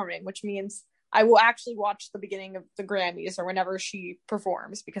performing, which means I will actually watch the beginning of the Grammys or whenever she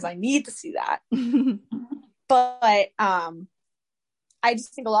performs because I need to see that. But I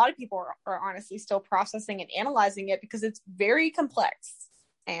just think a lot of people are honestly still processing and analyzing it because it's very complex.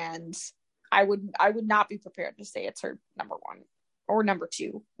 And I would not be prepared to say it's her number 1 or number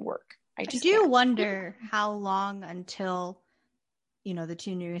 2 work. I do wonder how long until the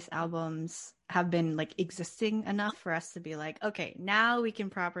two newest albums have been like existing enough for us to be like, okay, now we can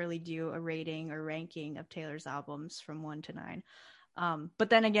properly do a rating or ranking of Taylor's albums from 1 to 9. But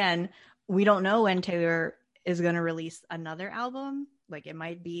then again, we don't know when Taylor is going to release another album. Like, it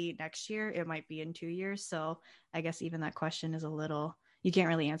might be next year, it might be in 2 years. So I guess even that question is a little, you can't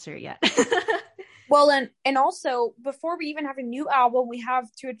really answer it yet. Well, and also, before we even have a new album, we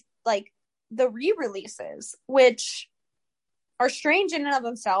have to, like, the re-releases, which are strange in and of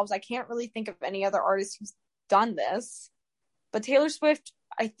themselves. I can't really think of any other artist who's done this. But Taylor Swift,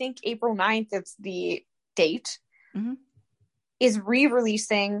 I think April 9th is the date, is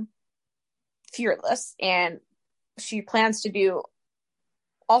re-releasing Fearless. And she plans to do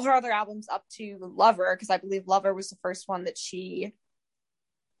all her other albums up to Lover, because I believe Lover was the first one that she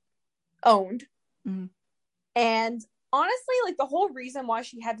owned. And honestly, like, the whole reason why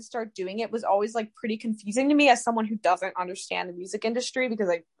she had to start doing it was always like pretty confusing to me as someone who doesn't understand the music industry, because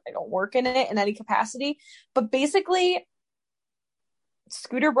I don't work in it in any capacity. But basically,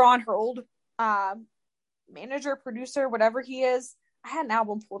 Scooter Braun, her old manager, producer, whatever he is, I had an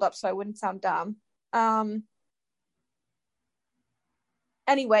album pulled up so I wouldn't sound dumb.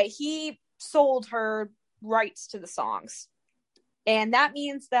 Anyway, he sold her rights to the songs, and that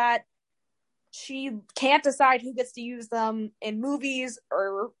means that she can't decide who gets to use them in movies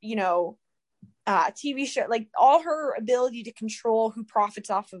or, TV show. Like, all her ability to control who profits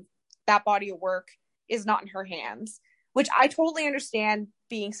off of that body of work is not in her hands, which I totally understand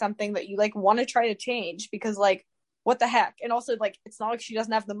being something that you like want to try to change, because like, what the heck? And also, like, it's not like she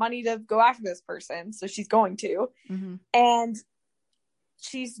doesn't have the money to go after this person, so she's going to. And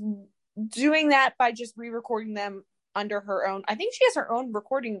she's doing that by just re-recording them under her own, I think she has her own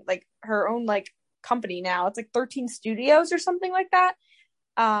recording, like her own like company now. It's like 13 Studios or something like that.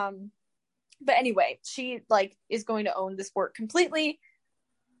 But anyway, she like is going to own this work completely.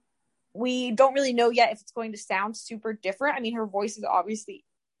 We don't really know yet if it's going to sound super different. I mean, her voice is obviously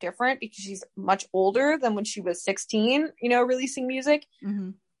different because she's much older than when she was 16, releasing music.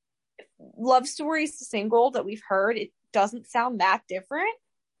 Love Stories, the single that we've heard, it doesn't sound that different.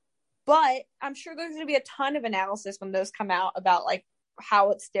 But I'm sure there's going to be a ton of analysis when those come out about like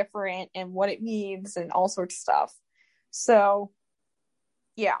how it's different and what it means and all sorts of stuff. So,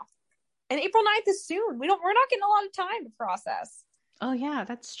 yeah. And April 9th is soon. We're not getting a lot of time to process. Oh yeah,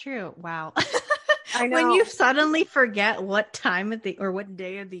 that's true. Wow. I know. When you suddenly forget what time of the or what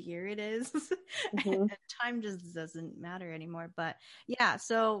day of the year it is, time just doesn't matter anymore. But yeah,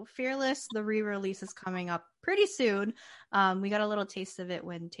 so Fearless, the re-release is coming up pretty soon. We got a little taste of it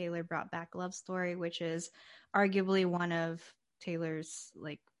when Taylor brought back Love Story, which is arguably one of Taylor's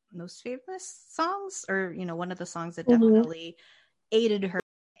like most famous songs, or one of the songs that definitely aided her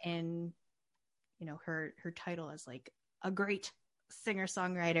in her title as like a great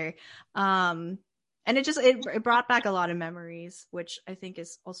singer-songwriter. And it brought back a lot of memories, which I think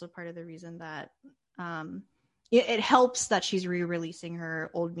is also part of the reason that it helps that she's re-releasing her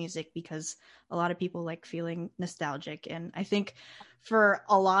old music, because a lot of people like feeling nostalgic. And I think for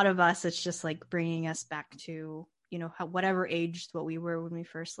a lot of us, it's just like bringing us back to, whatever age what we were when we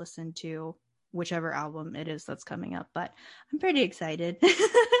first listened to whichever album it is that's coming up. But I'm pretty excited.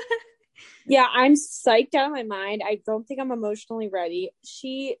 Yeah, I'm psyched out of my mind. I don't think I'm emotionally ready.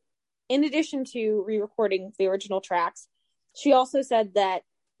 She, in addition to re-recording the original tracks, she also said that,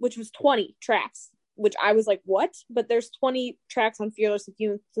 which was 20 tracks, which I was like, what? But there's 20 tracks on Fearless if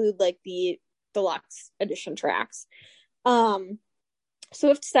you include like the deluxe edition tracks.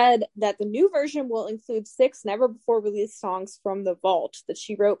 Swift said that the new version will include 6 never before released songs from the vault that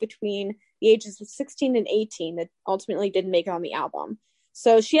she wrote between the ages of 16 and 18 that ultimately didn't make it on the album.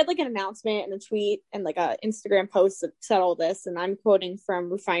 So she had like an announcement and a tweet and like a Instagram post that said all this, and I'm quoting from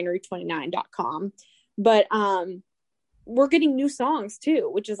refinery29.com. But we're getting new songs too,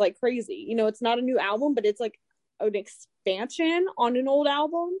 which is like crazy. It's not a new album, but it's like an expansion on an old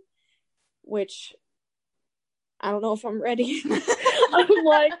album, which I don't know if I'm ready.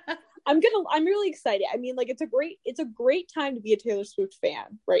 I'm really excited. I mean, like, it's a great time to be a Taylor Swift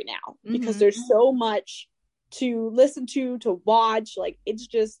fan right now, because there's so much to listen to watch. Like, it's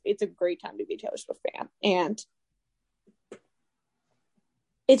a great time to be a Taylor Swift fan. And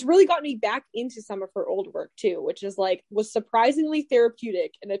it's really got me back into some of her old work too, which is like, was surprisingly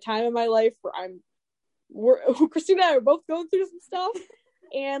therapeutic in a time in my life where Christina and I are both going through some stuff.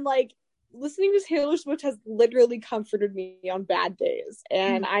 And like, listening to Taylor Swift has literally comforted me on bad days.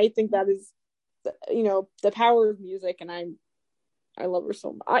 And I think that is, the power of music. And I love her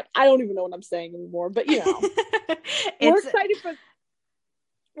so much. I don't even know what I'm saying anymore, but we're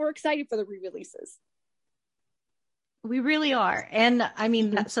excited for the re-releases. We really are. And I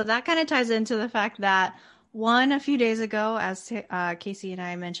mean, so that kind of ties into the fact that a few days ago, as Casey and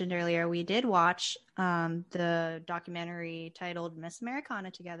I mentioned earlier, we did watch the documentary titled Miss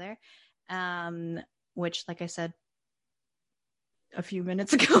Americana together, which, like I said a few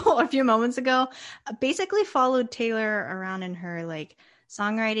moments ago, basically followed Taylor around in her like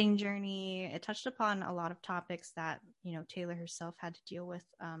songwriting journey. It touched upon a lot of topics that, Taylor herself had to deal with,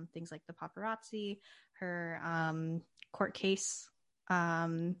 things like the paparazzi, her court case.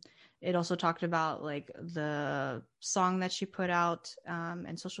 It also talked about like the song that she put out,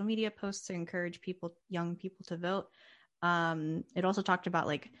 and social media posts to encourage young people to vote. It also talked about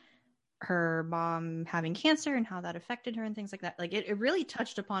like her mom having cancer and how that affected her and things like that. Like it really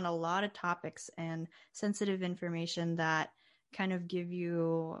touched upon a lot of topics and sensitive information that kind of give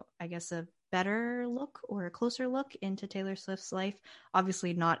you, I guess, a better look or a closer look into Taylor Swift's life.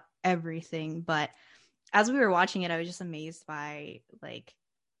 Obviously not everything, but as we were watching it, I was just amazed by like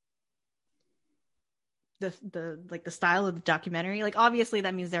the style of the documentary. Like obviously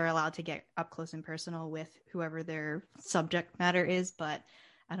that means they're allowed to get up close and personal with whoever their subject matter is, but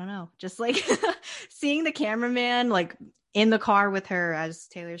I don't know, just like seeing the cameraman like in the car with her as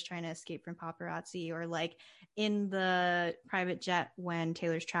Taylor's trying to escape from paparazzi, or like in the private jet when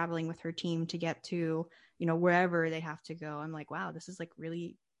Taylor's traveling with her team to get to, wherever they have to go. I'm like, wow, this is like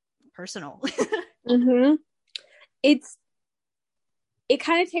really personal. Mm-hmm. It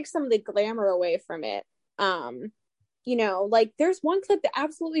kind of takes some of the glamour away from it. Like there's one clip that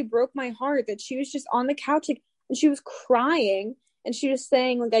absolutely broke my heart, that she was just on the couch and she was crying. And she was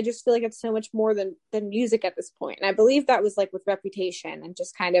saying, like, I just feel like it's so much more than music at this point. And I believe that was like with Reputation, and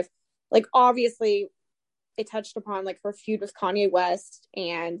just kind of like, obviously it touched upon like her feud with Kanye West,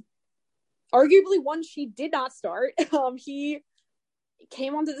 and arguably one she did not start. He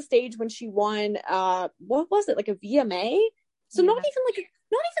came onto the stage when she won, what was it, like a VMA? So not even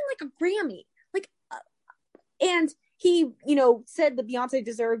like a Grammy. Like, and he, said that Beyonce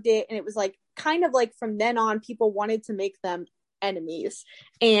deserved it. And it was like, kind of like from then on, people wanted to make them enemies,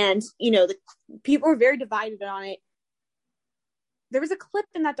 and the people were very divided on it. There was a clip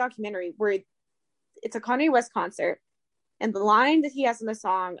in that documentary where it's a Kanye West concert, and the line that he has in the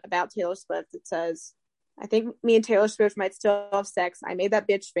song about Taylor Swift, it says, I think me and Taylor Swift might still have sex, I made that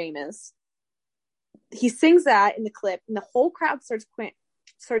bitch famous. He sings that in the clip, and the whole crowd starts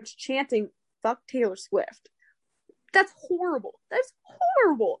chanting, fuck Taylor Swift. That's horrible. That's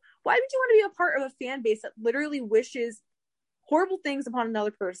horrible. Why would you want to be a part of a fan base that literally wishes horrible things upon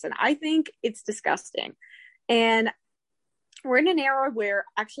another person? I think it's disgusting. And we're in an era where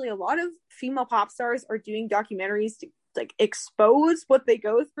actually a lot of female pop stars are doing documentaries to like expose what they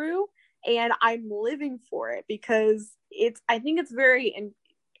go through, and I'm living for it, because I think it's very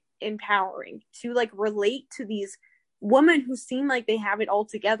empowering to like relate to these women who seem like they have it all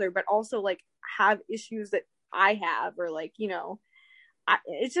together, but also like have issues that I have, or like,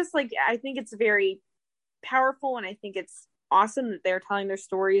 it's just like, I think it's very powerful, and I think it's awesome that they're telling their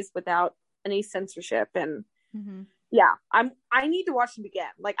stories without any censorship. And yeah, I need to watch it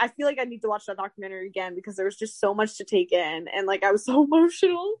again. Like I feel like I need to watch that documentary again, because there was just so much to take in, and like I was so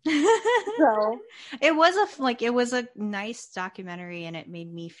emotional. So it was a nice documentary, and it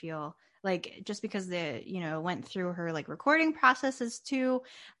made me feel like, just because went through her like recording processes too,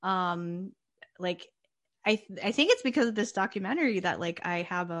 like I think it's because of this documentary that like I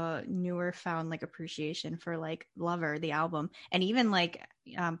have a newer found like appreciation for like Lover, the album. And even like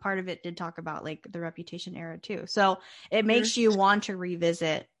part of it did talk about like the Reputation era too. So it makes you want to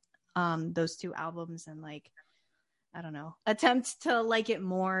revisit those two albums, and like, I don't know, attempt to like it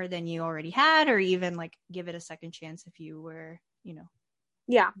more than you already had, or even like give it a second chance if you were,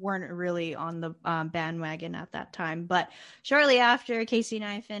 weren't really on the bandwagon at that time. But shortly after Casey and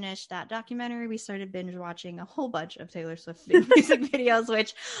I finished that documentary, we started binge watching a whole bunch of Taylor Swift music videos,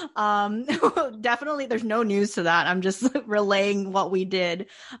 which definitely there's no news to that. I'm just relaying what we did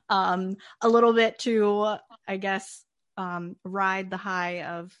a little bit to, I guess, ride the high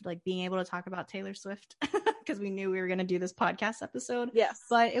of like being able to talk about Taylor Swift, because we knew we were going to do this podcast episode. Yes.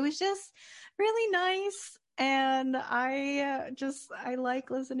 But it was just really nice. And I like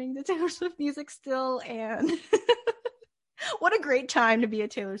listening to Taylor Swift music still, and what a great time to be a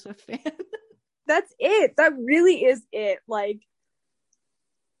Taylor Swift fan. That's it. That really is it. Like,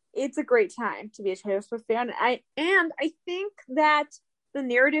 it's a great time to be a Taylor Swift fan. I think that the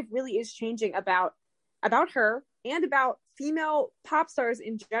narrative really is changing about her, and about female pop stars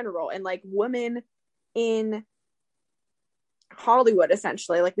in general, and like women in Hollywood,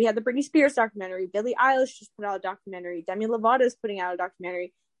 essentially. Like we had the Britney Spears documentary, Billie Eilish just put out a documentary, Demi Lovato is putting out a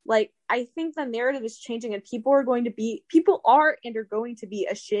documentary. Like I think the narrative is changing, and people are and are going to be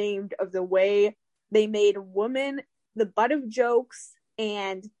ashamed of the way they made women the butt of jokes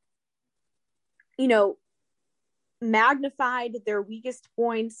and, you know, magnified their weakest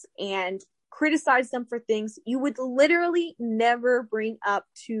points and criticized them for things you would literally never bring up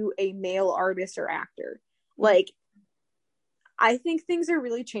to a male artist or actor. Like, I think things are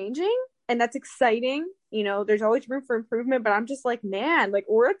really changing, and that's exciting. You know, there's always room for improvement, but I'm just like, man, like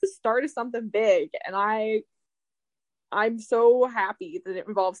we're at the start of something big, and I'm so happy that it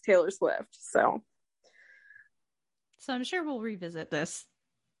involves Taylor Swift. So I'm sure we'll revisit this.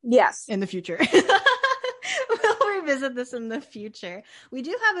 Yes. In the future. We'll revisit this in the future. We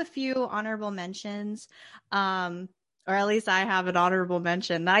do have a few honorable mentions. Or at least I have an honorable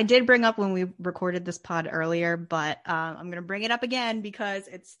mention that I did bring up when we recorded this pod earlier, but I'm going to bring it up again because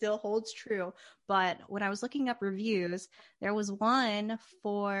it still holds true. But when I was looking up reviews, there was one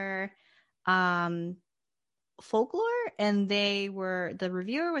for Folklore, and the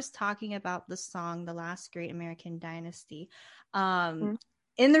reviewer was talking about the song "The Last Great American Dynasty." In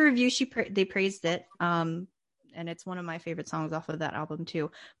the review, they praised it, and it's one of my favorite songs off of that album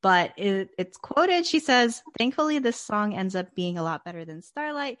too. But it's quoted. She says, "Thankfully, this song ends up being a lot better than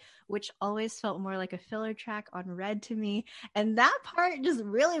Starlight, which always felt more like a filler track on Red to me." And that part just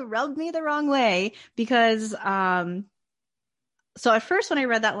really rubbed me the wrong way because, so at first when I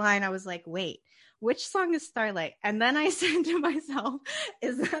read that line, I was like, "Wait, which song is Starlight?" And then I said to myself,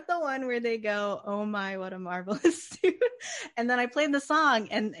 is that the one where they go, "Oh my, what a marvelous suit"? And then I played the song,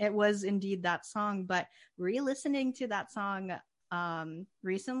 and it was indeed that song. But re-listening to that song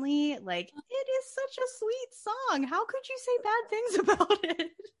recently, like, it is such a sweet song. How could you say bad things about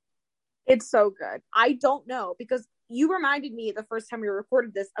it? It's so good. I don't know, because you reminded me the first time we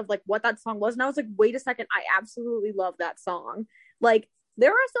recorded this of like what that song was, and I was like, wait a second, I absolutely love that song. Like,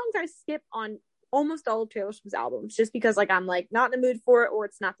 there are songs I skip on almost all of Taylor Swift's albums just because like I'm like not in the mood for it or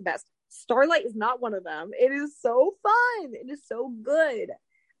it's not the best. Starlight is not one of them. It is so fun. It is so good.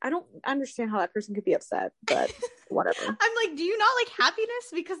 I don't understand how that person could be upset, but whatever. I'm like, do you not like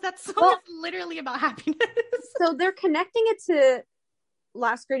Happiness? Because that song is literally about happiness. So they're connecting it to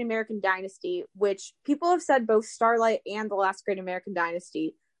Last Great American Dynasty, which people have said both Starlight and The Last Great American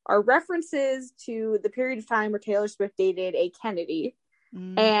Dynasty are references to the period of time where Taylor Swift dated a Kennedy.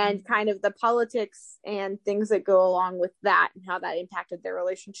 And kind of the politics and things that go along with that and how that impacted their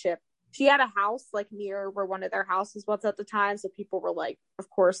relationship. She had a house like near where one of their houses was at the time, so people were like, of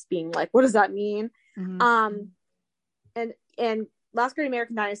course, being like, what does that mean? And Last Great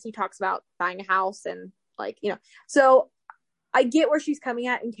American Dynasty talks about buying a house and like, you know, so I get where she's coming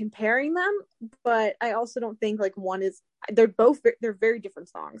at and comparing them, but I also don't think like they're very different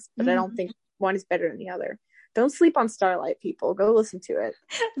songs, but I don't think one is better than the other. Don't sleep on Starlight, people. Go listen to it.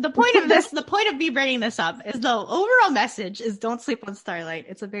 The point of me bringing this up is the overall message is don't sleep on Starlight.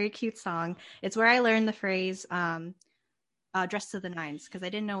 It's a very cute song. It's where I learned the phrase dressed to the nines, because I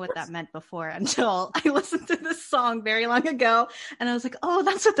didn't know what that meant before until I listened to this song very long ago. And I was like, oh,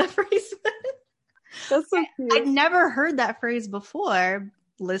 that's what that phrase meant. That's so cute. I'd never heard that phrase before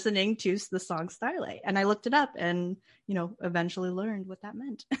listening to the song Starlight. And I looked it up and, you know, eventually learned what that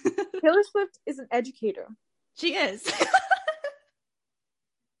meant. Taylor Swift is an educator. She is.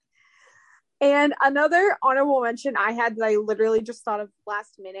 And another honorable mention I had that I literally just thought of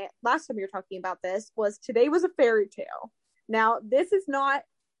last time we were talking about this, was Today Was a Fairy Tale. Now, this is not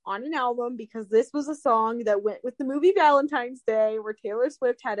on an album because this was a song that went with the movie Valentine's Day, where Taylor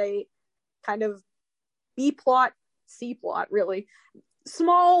Swift had a kind of B plot, C plot, really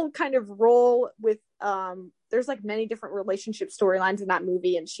small kind of role with, there's like many different relationship storylines in that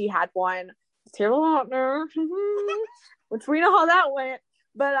movie, and she had one. Taylor Lautner, which we know how that went.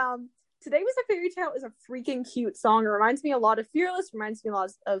 But Today Was a Fairy Tale is a freaking cute song. It reminds me a lot of Fearless, reminds me a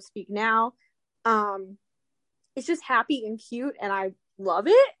lot of Speak Now. It's just happy and cute, and I love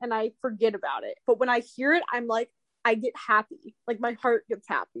it, and I forget about it. But when I hear it, I'm like, I get happy. Like, my heart gets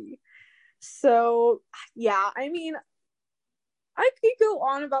happy. So, yeah, I mean, I could go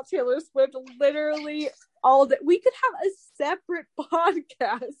on about Taylor Swift literally all day. We could have a separate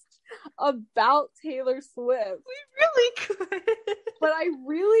podcast about Taylor Swift. We really could. But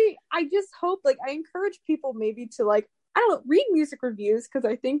I just hope, like, I encourage people maybe to, like, I don't know, read music reviews, because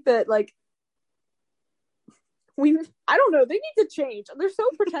I think that, like, I don't know, they need to change. They're so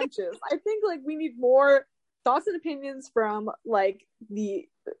pretentious. I think, like, we need more thoughts and opinions from, like, the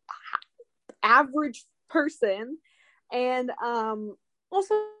average person. And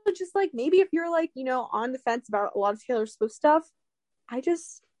also just like maybe if you're like, on the fence about a lot of Taylor Swift stuff, I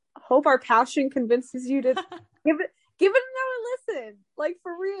just hope our passion convinces you to give it another listen. Like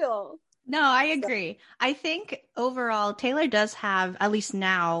for real. No, I agree. I think overall Taylor does have, at least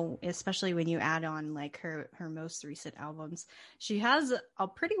now, especially when you add on like her most recent albums, she has a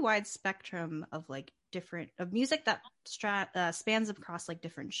pretty wide spectrum of like different of music that spans across like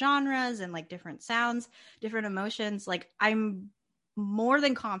different genres and like different sounds, different emotions. Like I'm more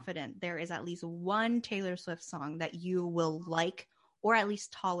than confident there is at least one Taylor Swift song that you will like or at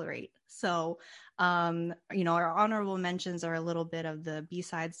least tolerate. So, our honorable mentions are a little bit of the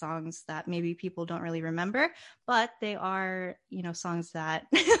B-side songs that maybe people don't really remember, but they are, songs that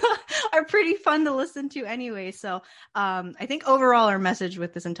are pretty fun to listen to anyway. So, I think overall our message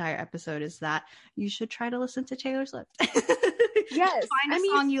with this entire episode is that you should try to listen to Taylor Swift. Yes. Find a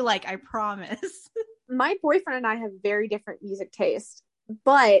song you like, I promise. My boyfriend and I have very different music tastes,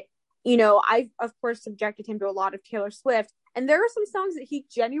 but I've of course subjected him to a lot of Taylor Swift, and there are some songs that he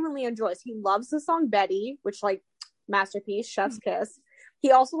genuinely enjoys. He loves the song Betty, which like masterpiece, chef's kiss.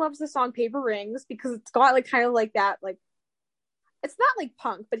 He also loves the song Paper Rings because it's got like kind of like that, like it's not like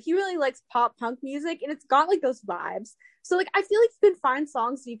punk, but he really likes pop punk music and it's got like those vibes. So like I feel like you can find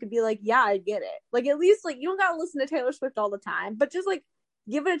songs that you could be like, yeah, I get it. Like at least like you don't gotta listen to Taylor Swift all the time, but just like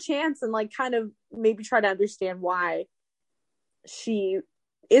give it a chance and like kind of maybe try to understand why she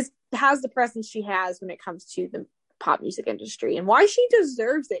has the presence she has when it comes to the pop music industry and why she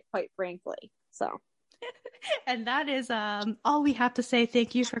deserves it, quite frankly. So and that is all we have to say.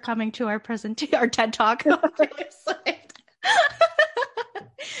 Thank you for coming to our TED Talk.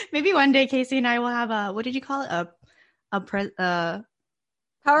 Maybe one day Casey and I will have a, what did you call it?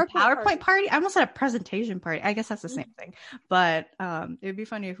 PowerPoint party. I almost said a presentation party. I guess that's the same thing. But it would be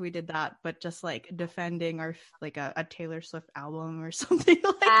funny if we did that, but just like defending our like a Taylor Swift album or something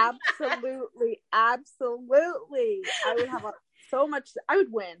like absolutely that. Absolutely. I would have so much. I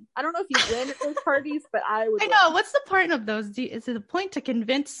would win. I don't know if you win at those parties, but I would. I know. What's the point of those? Is it the point to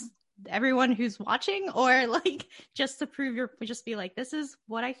convince everyone who's watching, or like just to just be like, this is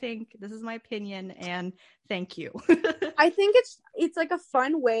what I think, this is my opinion, and thank you. I think it's like a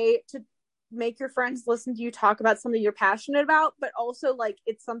fun way to make your friends listen to you talk about something you're passionate about, but also like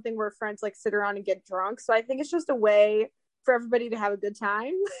it's something where friends like sit around and get drunk. So I think it's just a way for everybody to have a good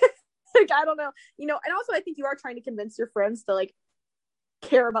time. Like I don't know, and also I think you are trying to convince your friends to like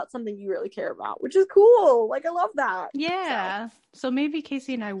care about something you really care about, which is cool. Like I love that. Yeah. So maybe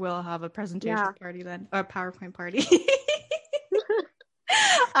Casey and I will have a presentation party then, or a PowerPoint party.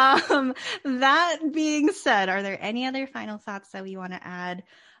 That being said, are there any other final thoughts that we want to add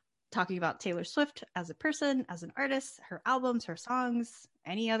talking about Taylor Swift as a person, as an artist, her albums, her songs,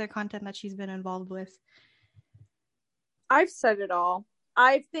 any other content that she's been involved with? I've said it all.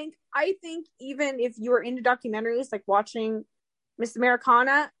 I think even if you were into documentaries, like watching Miss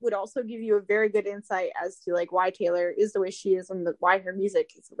Americana would also give you a very good insight as to like why Taylor is the way she is and why her music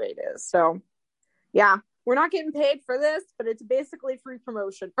is the way it is. So yeah, we're not getting paid for this, but it's basically free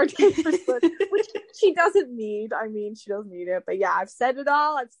promotion for Taylor Swift, which she doesn't need. I mean, she doesn't need it, but yeah, I've said it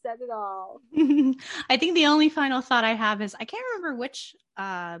all. I think the only final thought I have is I can't remember which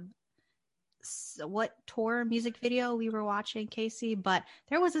what tour music video we were watching, Casey, but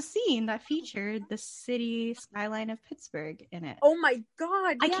there was a scene that featured the city skyline of Pittsburgh in it. Oh my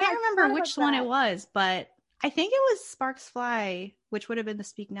god. I can't remember which one it was, but I think it was Sparks Fly, which would have been the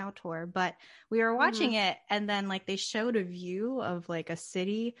Speak Now tour, but we were watching it and then like they showed a view of like a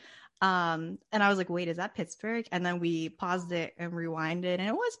city. And I was like, wait, is that Pittsburgh? And then we paused it and rewinded and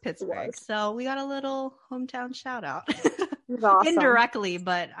it was Pittsburgh. So we got a little hometown shout out. Awesome. Indirectly,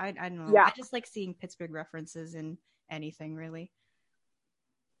 but I don't know. Yeah. I just like seeing Pittsburgh references in anything, really.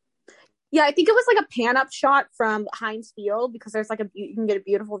 Yeah, I think it was like a pan up shot from Heinz Field because there's like you can get a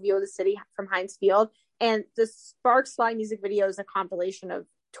beautiful view of the city from Heinz Field, and the Sparks Fly music video is a compilation of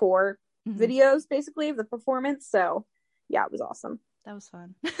tour videos, basically, of the performance. So yeah, it was awesome. That was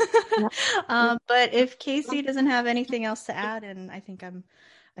fun. But if Casey doesn't have anything else to add, and I think I've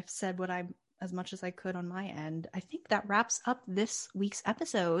said what I'm as much as I could on my end, I think that wraps up this week's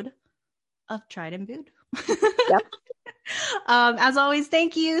episode of Tried and Booed. Yep. As always,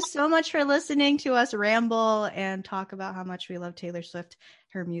 thank you so much for listening to us ramble and talk about how much we love Taylor Swift,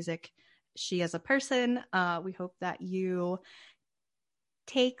 her music, she as a person. We hope that you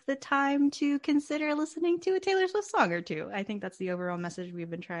take the time to consider listening to a Taylor Swift song or two. I think that's the overall message we've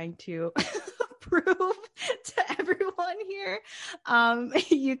been trying to prove to everyone here.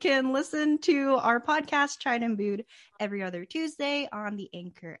 You can listen to our podcast, Tried and Booed, every other Tuesday on the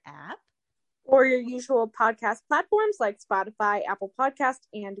Anchor app. or your usual podcast platforms like Spotify, Apple Podcast,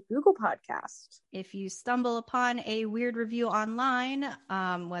 and Google Podcast. If you stumble upon a weird review online,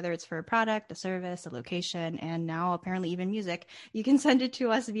 whether it's for a product, a service, a location, and now apparently even music, you can send it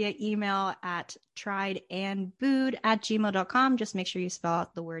to us via email at triedandbooed@gmail.com. Just make sure you spell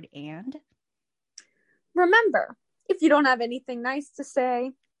out the word "and." Remember, if you don't have anything nice to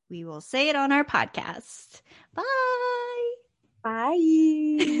say, we will say it on our podcast. Bye! Bye!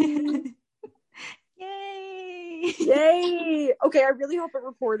 Yay! Yay! Okay, I really hope it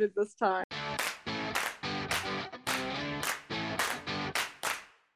recorded this time.